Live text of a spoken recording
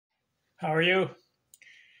How are you?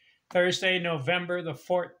 Thursday, November the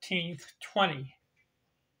 14th,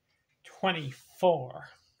 2024.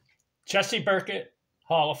 Jesse Burkett,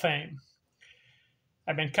 Hall of Fame.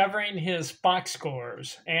 I've been covering his box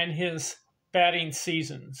scores and his batting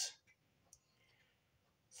seasons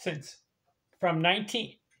from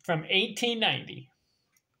 1890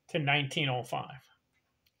 to 1905.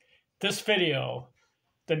 This video,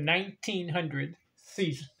 the 1900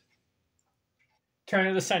 season, turn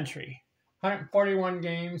of the century. 141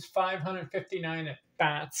 games, 559 at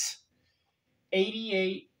bats,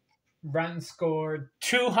 88 runs scored,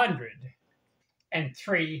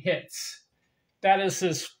 203 hits. That is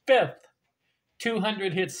his fifth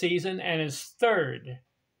 200 hit season and his third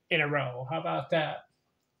in a row. How about that?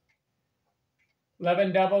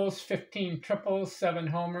 11 doubles, 15 triples, 7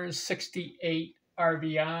 homers, 68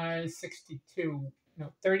 RBIs,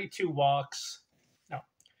 32 walks,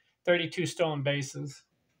 32 stolen bases.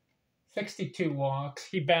 62 walks.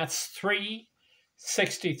 He bats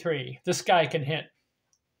 .363. This guy can hit.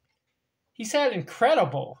 He's had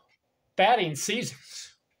incredible batting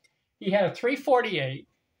seasons. He had a .348,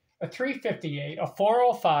 a .358, a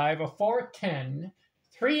 .405, a .410,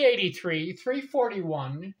 .383,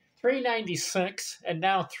 .341, .396, and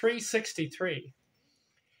now .363.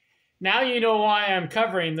 Now you know why I'm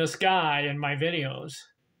covering this guy in my videos.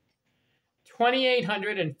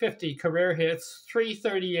 2,850 career hits,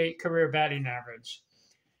 .338 career batting average.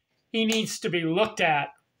 He needs to be looked at.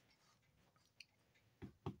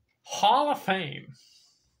 Hall of Fame.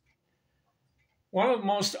 One of the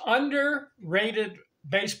most underrated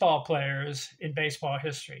baseball players in baseball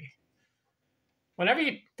history. Whenever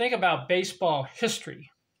you think about baseball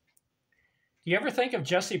history, do you ever think of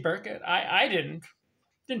Jesse Burkett? I didn't.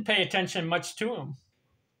 Didn't pay attention much to him.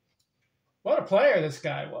 What a player this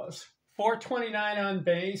guy was. 429 on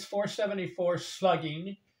base, 474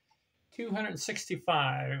 slugging,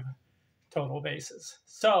 265 total bases.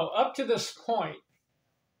 So up to this point,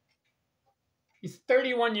 he's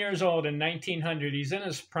 31 years old in 1900. He's in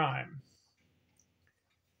his prime.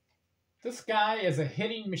 This guy is a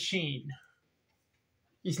hitting machine.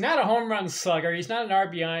 He's not a home run slugger. He's not an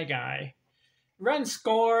RBI guy. Runs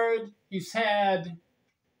scored, he's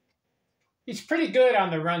pretty good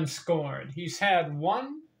on the runs scored. He's had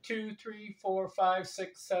 1, 2, 3, 4, 5,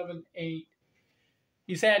 6, 7, 8.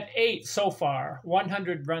 He's had 8 so far,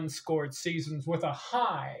 100 runs scored seasons with a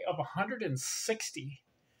high of 160.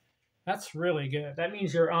 That's really good. That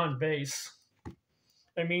means you're on base.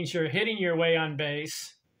 That means you're hitting your way on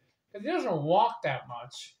base. Because he doesn't walk that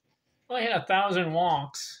much. Only had 1,000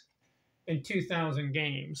 walks in 2,000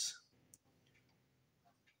 games.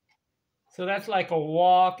 So that's like a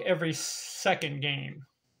walk every second game.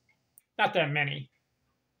 Not that many.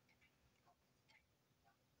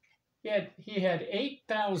 He had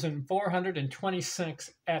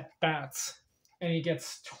 8,426 at-bats, and he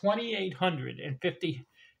gets 2,850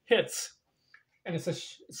 hits, and it's a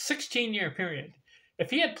 16-year period. If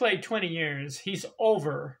he had played 20 years, he's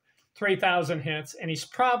over 3,000 hits, and he's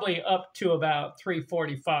probably up to about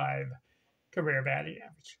 345 career batting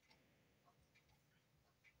average.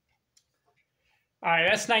 All right,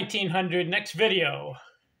 that's 1900. Next video,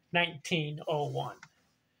 1901.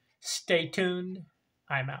 Stay tuned.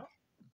 I'm out.